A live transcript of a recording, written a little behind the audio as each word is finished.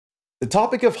The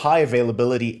topic of high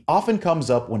availability often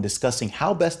comes up when discussing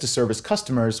how best to service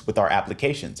customers with our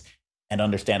applications, and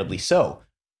understandably so.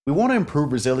 We want to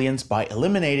improve resilience by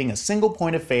eliminating a single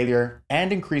point of failure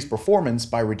and increase performance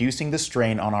by reducing the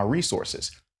strain on our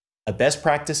resources. A best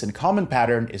practice and common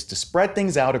pattern is to spread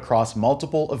things out across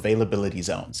multiple availability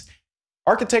zones.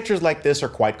 Architectures like this are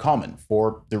quite common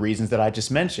for the reasons that I just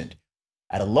mentioned.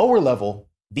 At a lower level,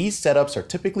 these setups are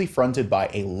typically fronted by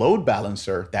a load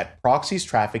balancer that proxies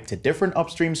traffic to different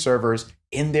upstream servers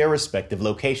in their respective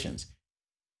locations.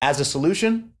 As a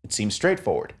solution, it seems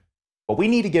straightforward, but we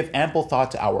need to give ample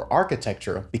thought to our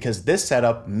architecture because this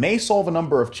setup may solve a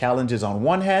number of challenges on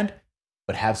one hand,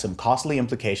 but have some costly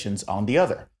implications on the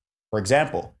other. For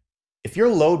example, if your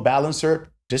load balancer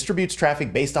distributes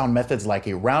traffic based on methods like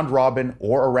a round robin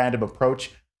or a random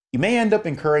approach, you may end up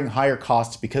incurring higher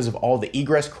costs because of all the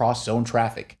egress cross-zone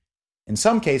traffic. In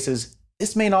some cases,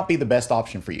 this may not be the best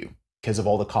option for you because of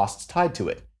all the costs tied to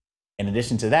it. In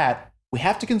addition to that, we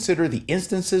have to consider the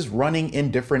instances running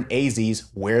in different AZs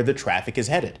where the traffic is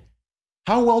headed.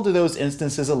 How well do those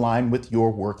instances align with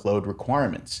your workload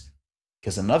requirements?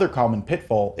 Because another common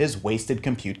pitfall is wasted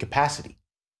compute capacity.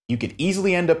 You could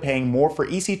easily end up paying more for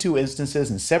EC2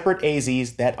 instances in separate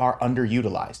AZs that are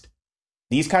underutilized.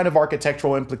 These kind of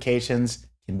architectural implications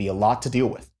can be a lot to deal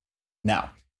with.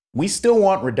 Now, we still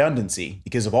want redundancy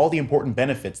because of all the important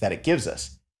benefits that it gives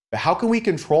us, but how can we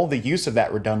control the use of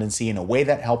that redundancy in a way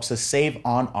that helps us save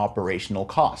on operational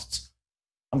costs?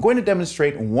 I'm going to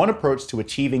demonstrate one approach to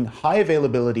achieving high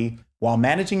availability while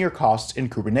managing your costs in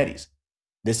Kubernetes.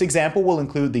 This example will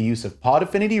include the use of pod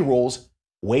affinity rules,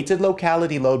 weighted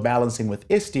locality load balancing with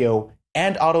Istio,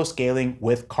 and auto-scaling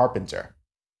with Karpenter.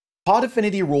 Pod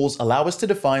affinity rules allow us to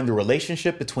define the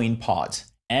relationship between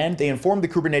pods, and they inform the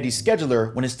Kubernetes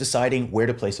scheduler when it's deciding where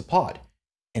to place a pod.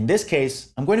 In this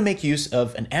case, I'm going to make use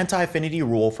of an anti-affinity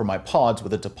rule for my pods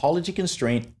with a topology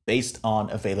constraint based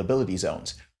on availability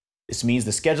zones. This means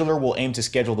the scheduler will aim to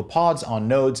schedule the pods on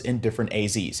nodes in different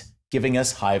AZs, giving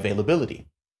us high availability.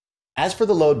 As for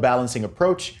the load balancing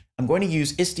approach, I'm going to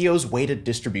use Istio's weighted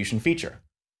distribution feature.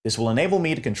 This will enable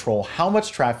me to control how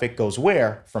much traffic goes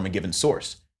where from a given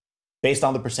source, based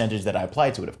on the percentage that I apply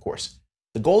to it, of course.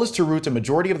 The goal is to route a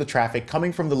majority of the traffic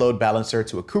coming from the load balancer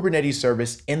to a Kubernetes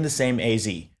service in the same AZ,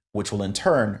 which will in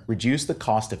turn reduce the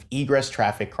cost of egress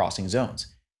traffic crossing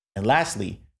zones. And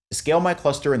lastly, to scale my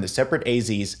cluster in the separate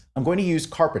AZs, I'm going to use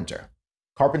Karpenter.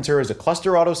 Karpenter is a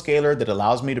cluster autoscaler that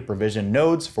allows me to provision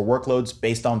nodes for workloads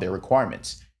based on their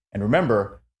requirements. And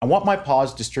remember, I want my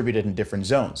pods distributed in different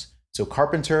zones, so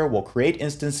Karpenter will create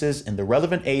instances in the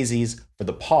relevant AZs for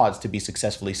the pods to be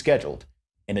successfully scheduled.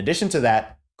 In addition to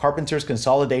that, Karpenter's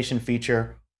consolidation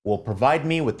feature will provide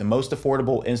me with the most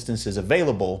affordable instances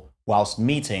available whilst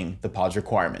meeting the pod's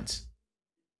requirements.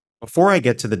 Before I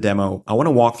get to the demo, I want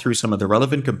to walk through some of the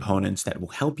relevant components that will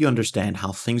help you understand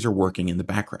how things are working in the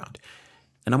background.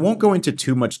 And I won't go into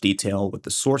too much detail with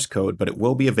the source code, but it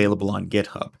will be available on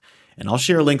GitHub. And I'll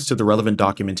share links to the relevant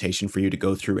documentation for you to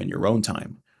go through in your own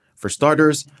time. For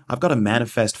starters, I've got a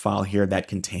manifest file here that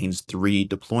contains 3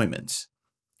 deployments.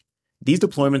 These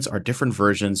deployments are different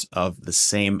versions of the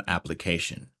same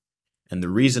application. And the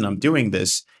reason I'm doing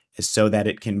this is so that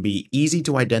it can be easy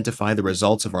to identify the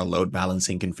results of our load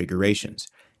balancing configurations.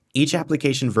 Each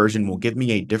application version will give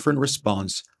me a different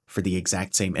response for the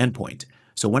exact same endpoint.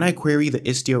 So when I query the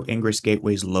Istio Ingress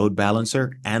Gateway's load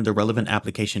balancer and the relevant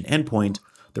application endpoint,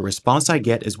 the response I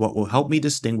get is what will help me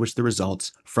distinguish the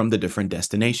results from the different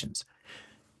destinations.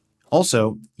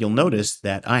 Also, you'll notice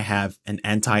that I have an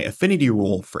anti-affinity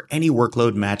rule for any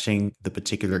workload matching the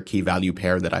particular key value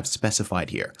pair that I've specified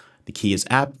here. The key is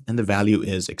app and the value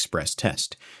is express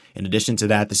test. In addition to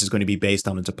that, this is going to be based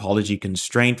on a topology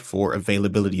constraint for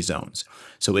availability zones.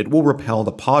 So it will repel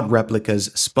the pod replicas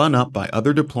spun up by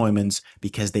other deployments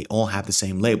because they all have the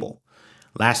same label.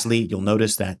 Lastly, you'll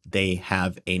notice that they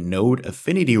have a node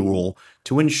affinity rule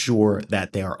to ensure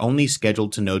that they are only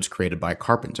scheduled to nodes created by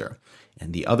Karpenter.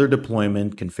 And the other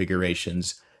deployment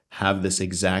configurations have this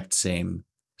exact same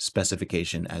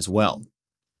specification as well.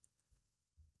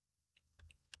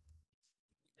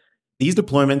 These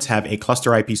deployments have a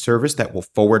cluster IP service that will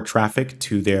forward traffic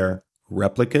to their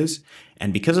replicas,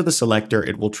 and because of the selector,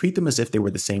 it will treat them as if they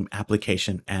were the same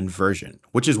application and version,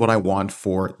 which is what I want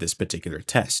for this particular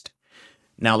test.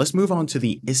 Now let's move on to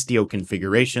the Istio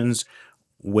configurations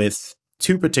with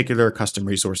 2 particular custom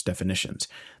resource definitions,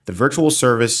 the virtual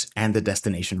service and the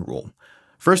destination rule.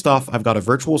 First off, I've got a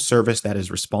virtual service that is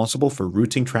responsible for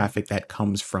routing traffic that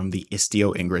comes from the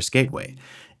Istio Ingress Gateway.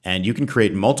 And you can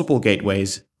create multiple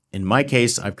gateways In my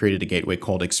case, I've created a gateway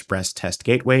called Express Test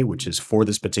Gateway, which is for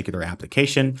this particular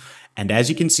application. And as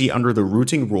you can see under the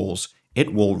routing rules,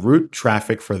 it will route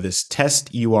traffic for this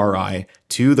test URI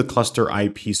to the cluster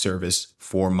IP service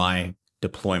for my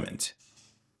deployment.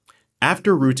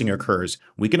 After routing occurs,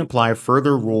 we can apply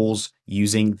further rules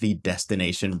using the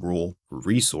destination rule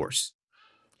resource.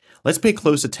 Let's pay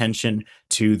close attention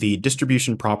to the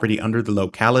distribution property under the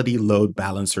locality load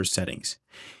balancer settings.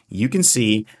 You can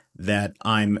see that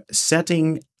I'm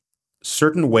setting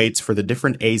certain weights for the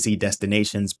different AZ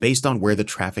destinations based on where the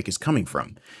traffic is coming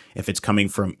from. If it's coming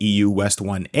from EU West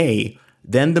 1A,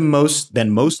 then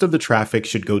most of the traffic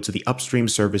should go to the upstream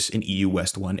service in EU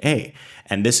West 1A.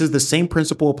 And this is the same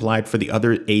principle applied for the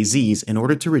other AZs in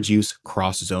order to reduce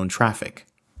cross-zone traffic.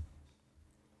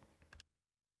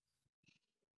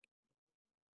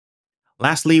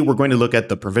 Lastly, we're going to look at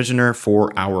the provisioner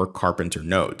for our Karpenter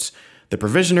nodes. The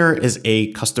provisioner is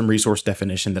a custom resource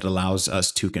definition that allows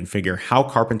us to configure how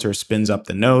Karpenter spins up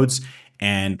the nodes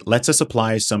and lets us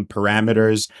apply some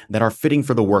parameters that are fitting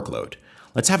for the workload.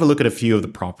 Let's have a look at a few of the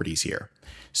properties here.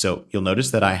 So you'll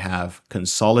notice that I have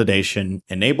consolidation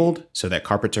enabled so that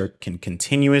Karpenter can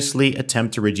continuously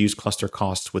attempt to reduce cluster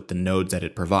costs with the nodes that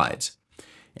it provides.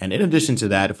 And in addition to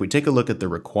that, if we take a look at the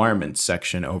requirements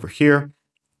section over here,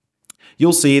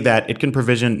 you'll see that it can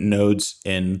provision nodes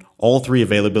in all three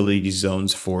availability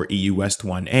zones for EU West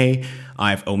 1A.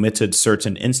 I've omitted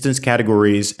certain instance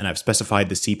categories, and I've specified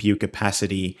the CPU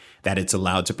capacity that it's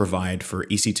allowed to provide for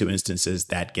EC2 instances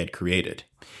that get created.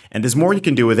 And there's more you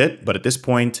can do with it, but at this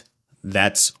point,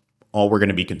 that's all we're going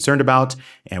to be concerned about,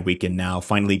 and we can now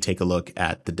finally take a look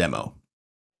at the demo.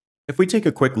 If we take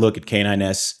a quick look at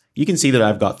K9S, you can see that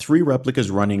I've got 3 replicas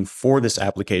running for this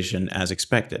application as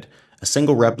expected, a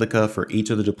single replica for each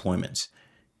of the deployments.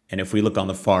 And if we look on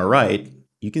the far right,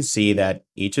 you can see that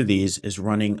each of these is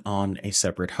running on a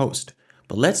separate host.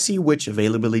 But let's see which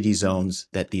availability zones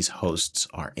that these hosts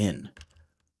are in.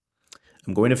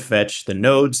 I'm going to fetch the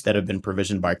nodes that have been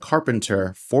provisioned by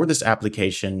Karpenter for this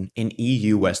application in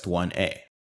EU West 1A.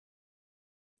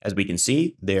 As we can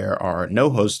see, there are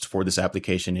no hosts for this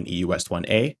application in EU West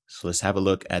 1A, so let's have a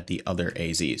look at the other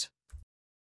AZs.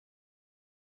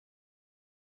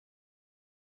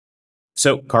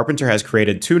 So Karpenter has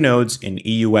created 2 nodes in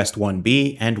EU West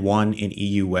 1B and 1 in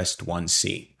EU West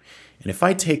 1C. And if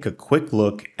I take a quick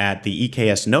look at the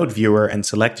EKS node viewer and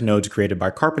select nodes created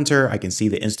by Karpenter, I can see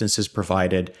the instances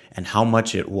provided and how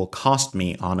much it will cost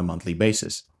me on a monthly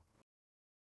basis.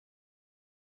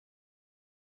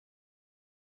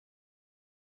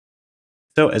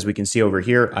 So as we can see over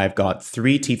here, I've got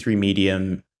 3 T3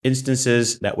 medium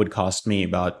instances that would cost me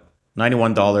about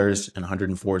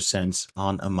 $91.04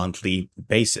 on a monthly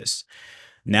basis.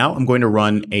 Now I'm going to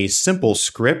run a simple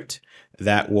script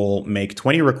that will make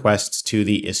 20 requests to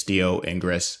the Istio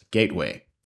Ingress gateway.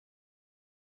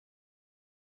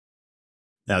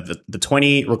 Now, the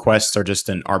 20 requests are just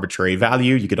an arbitrary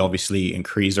value. You could obviously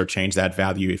increase or change that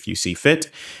value if you see fit.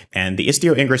 And the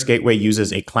Istio Ingress Gateway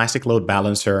uses a classic load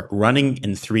balancer running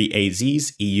in 3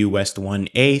 AZs, EU West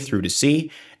 1A through to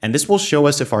C. And this will show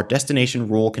us if our destination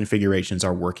rule configurations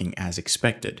are working as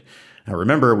expected. Now,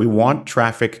 remember, we want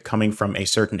traffic coming from a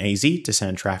certain AZ to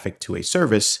send traffic to a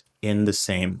service in the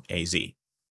same AZ.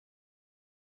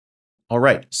 All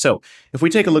right, so if we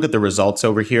take a look at the results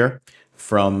over here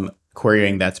from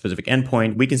querying that specific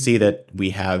endpoint, we can see that we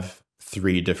have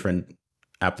 3 different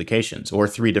applications or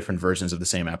 3 different versions of the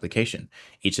same application,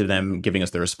 each of them giving us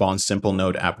the response simple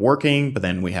node app working, but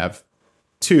then we have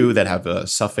 2 that have a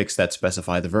suffix that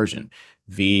specify the version,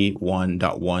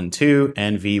 v1.12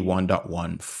 and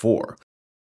v1.14.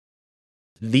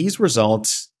 These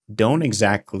results don't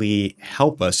exactly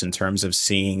help us in terms of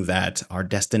seeing that our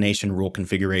destination rule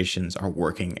configurations are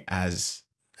working as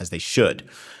they should.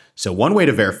 So one way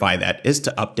to verify that is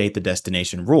to update the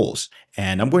destination rules.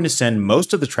 And I'm going to send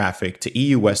most of the traffic to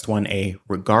EU West 1A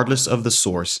regardless of the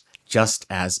source, just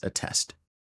as a test.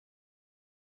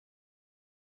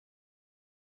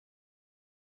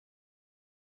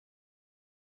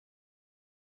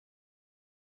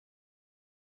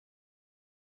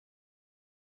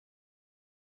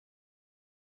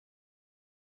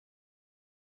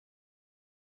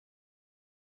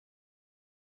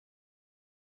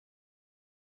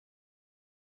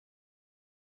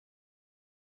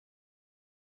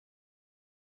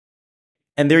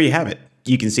 And there you have it.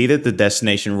 You can see that the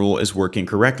destination rule is working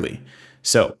correctly.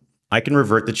 So I can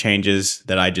revert the changes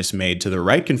that I just made to the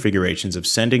right configurations of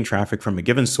sending traffic from a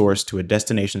given source to a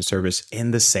destination service in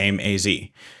the same AZ.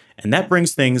 And that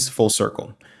brings things full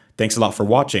circle. Thanks a lot for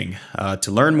watching.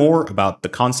 To learn more about the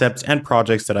concepts and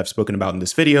projects that I've spoken about in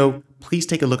this video, please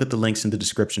take a look at the links in the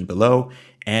description below.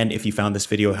 And if you found this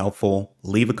video helpful,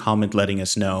 leave a comment letting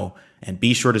us know, and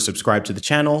be sure to subscribe to the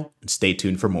channel and stay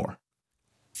tuned for more.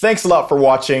 Thanks a lot for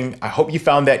watching. I hope you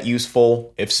found that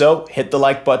useful. If so, hit the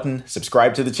like button,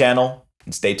 subscribe to the channel,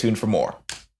 and stay tuned for more.